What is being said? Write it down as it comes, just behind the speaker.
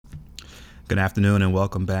Good afternoon and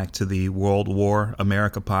welcome back to the World War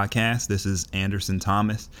America podcast. This is Anderson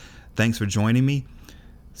Thomas. Thanks for joining me.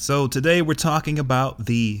 So today we're talking about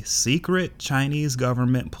the secret Chinese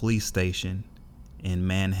government police station in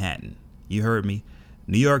Manhattan. You heard me.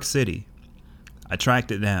 New York City. I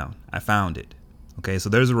tracked it down. I found it. Okay, so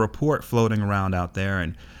there's a report floating around out there,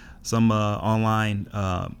 and some online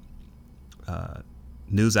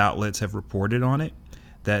news outlets have reported on it,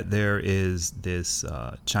 that there is this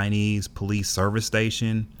Chinese police service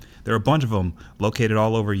station. There are a bunch of them located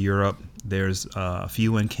all over Europe. There's a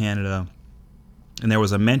few in Canada. And there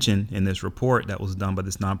was a mention in this report that was done by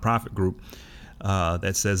this nonprofit group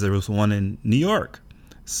that says there was one in New York.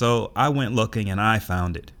 So I went looking and I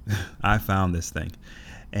found it. I found this thing.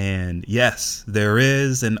 And yes, there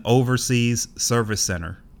is an overseas service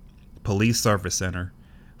center, police service center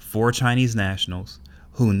for Chinese nationals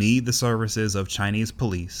who need the services of Chinese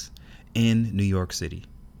police in New York City.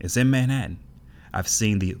 It's in Manhattan. I've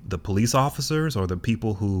seen the police officers, or the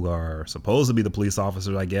people who are supposed to be the police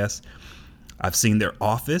officers, I guess. I've seen their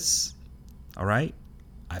office. All right.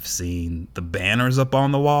 I've seen the banners up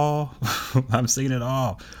on the wall. I've seen it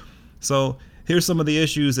all. So here's some of the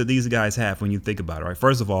issues that these guys have when you think about it. Right.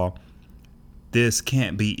 First of all, this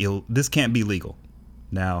can't be legal.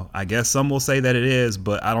 Now, I guess some will say that it is,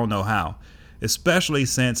 but I don't know how. Especially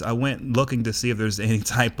since I went looking to see if there's any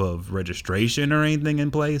type of registration or anything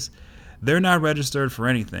in place. They're not registered for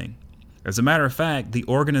anything. As a matter of fact, the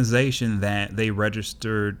organization that they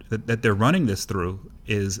registered, that they're running this through,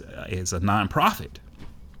 is a nonprofit.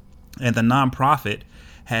 And the nonprofit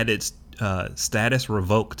had its status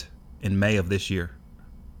revoked in May of this year.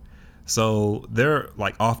 So they're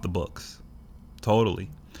like off the books. Totally.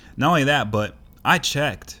 Not only that, but I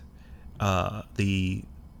checked the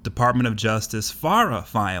Department of Justice FARA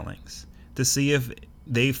filings to see if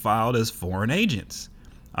they filed as foreign agents.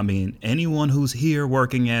 I mean, anyone who's here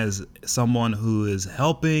working as someone who is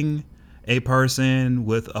helping a person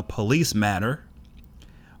with a police matter,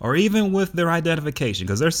 or even with their identification,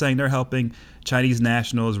 because they're saying they're helping Chinese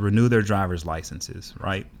nationals renew their driver's licenses,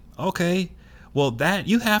 right? Okay, well, that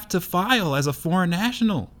you have to file as a foreign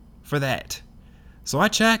national for that. So I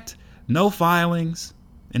checked, no filings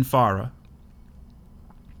in FARA.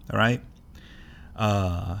 All right.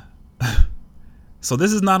 So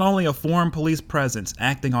this is not only a foreign police presence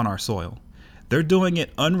acting on our soil. They're doing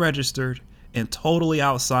it unregistered and totally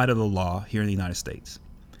outside of the law here in the United States.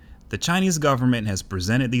 The Chinese government has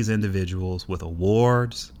presented these individuals with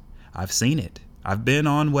awards. I've seen it. I've been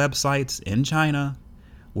on websites in China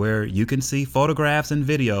where you can see photographs and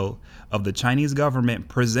video of the Chinese government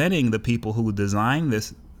presenting the people who designed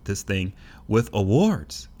this thing with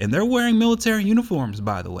awards, and they're wearing military uniforms,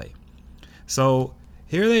 by the way. So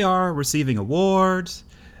here they are receiving awards.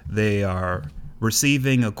 They are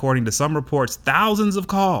receiving, according to some reports, thousands of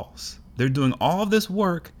calls. They're doing all this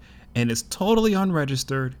work, and it's totally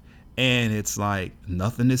unregistered, and it's like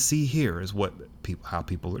nothing to see here is how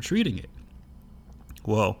people are treating it.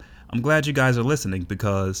 Well, I'm glad you guys are listening,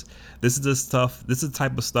 because this is the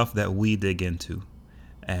type of stuff that we dig into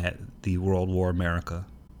at the World War America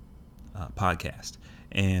podcast.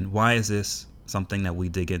 And why is this something that we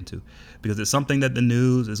dig into? Because it's something that the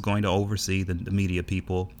news is going to oversee, the media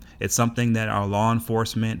people. It's something that our law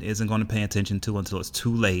enforcement isn't going to pay attention to until it's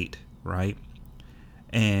too late, right?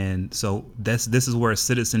 And so this is where a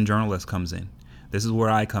citizen journalist comes in. This is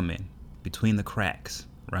where I come in, between the cracks,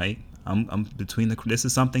 right? This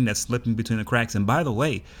is something that's slipping between the cracks. And by the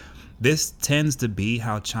way, this tends to be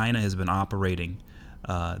how China has been operating.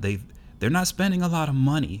 They're not spending a lot of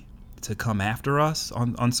money to come after us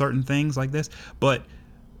on certain things like this, but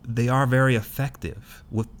they are very effective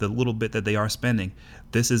with the little bit that they are spending.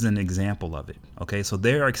 This is an example of it. Okay, so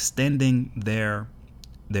they are extending their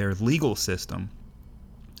legal system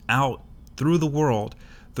out through the world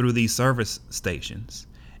through these service stations.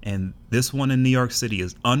 And this one in New York City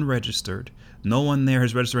is unregistered. No one there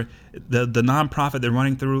has registered. The nonprofit they're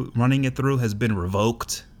running it through has been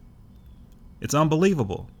revoked. It's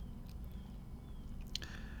unbelievable.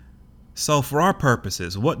 So for our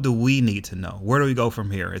purposes, what do we need to know? Where do we go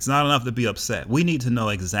from here? It's not enough to be upset. We need to know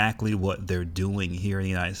exactly what they're doing here in the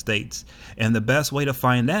United States. And the best way to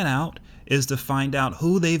find that out is to find out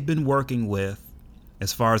who they've been working with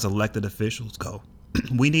as far as elected officials go.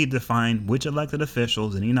 We need to find which elected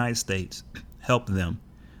officials in the United States help them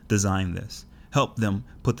design this, help them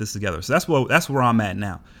put this together. So that's where I'm at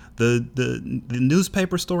now. The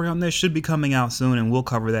newspaper story on this should be coming out soon, and we'll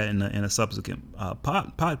cover that in a subsequent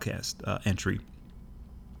podcast entry.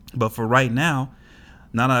 But for right now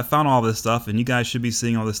that I found all this stuff, and you guys should be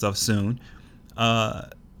seeing all this stuff soon,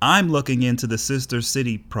 I'm looking into the Sister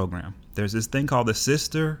City program. There's this thing called the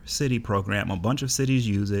Sister City program. A bunch of cities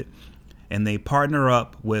use it, and they partner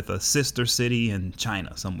up with a sister city in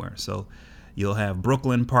China somewhere. So you'll have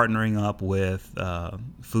Brooklyn partnering up with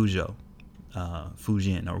Fuzhou,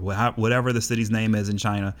 Fujian, or whatever the city's name is in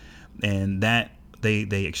China, and that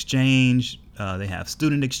they exchange. They have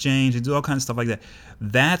student exchange. They do all kinds of stuff like that.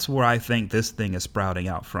 That's where I think this thing is sprouting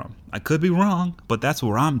out from. I could be wrong, but that's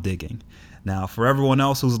where I'm digging. Now, for everyone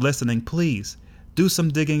else who's listening, please do some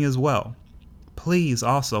digging as well. Please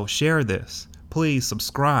also share this. Please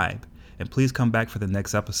subscribe. And please come back for the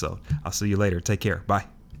next episode. I'll see you later. Take care. Bye.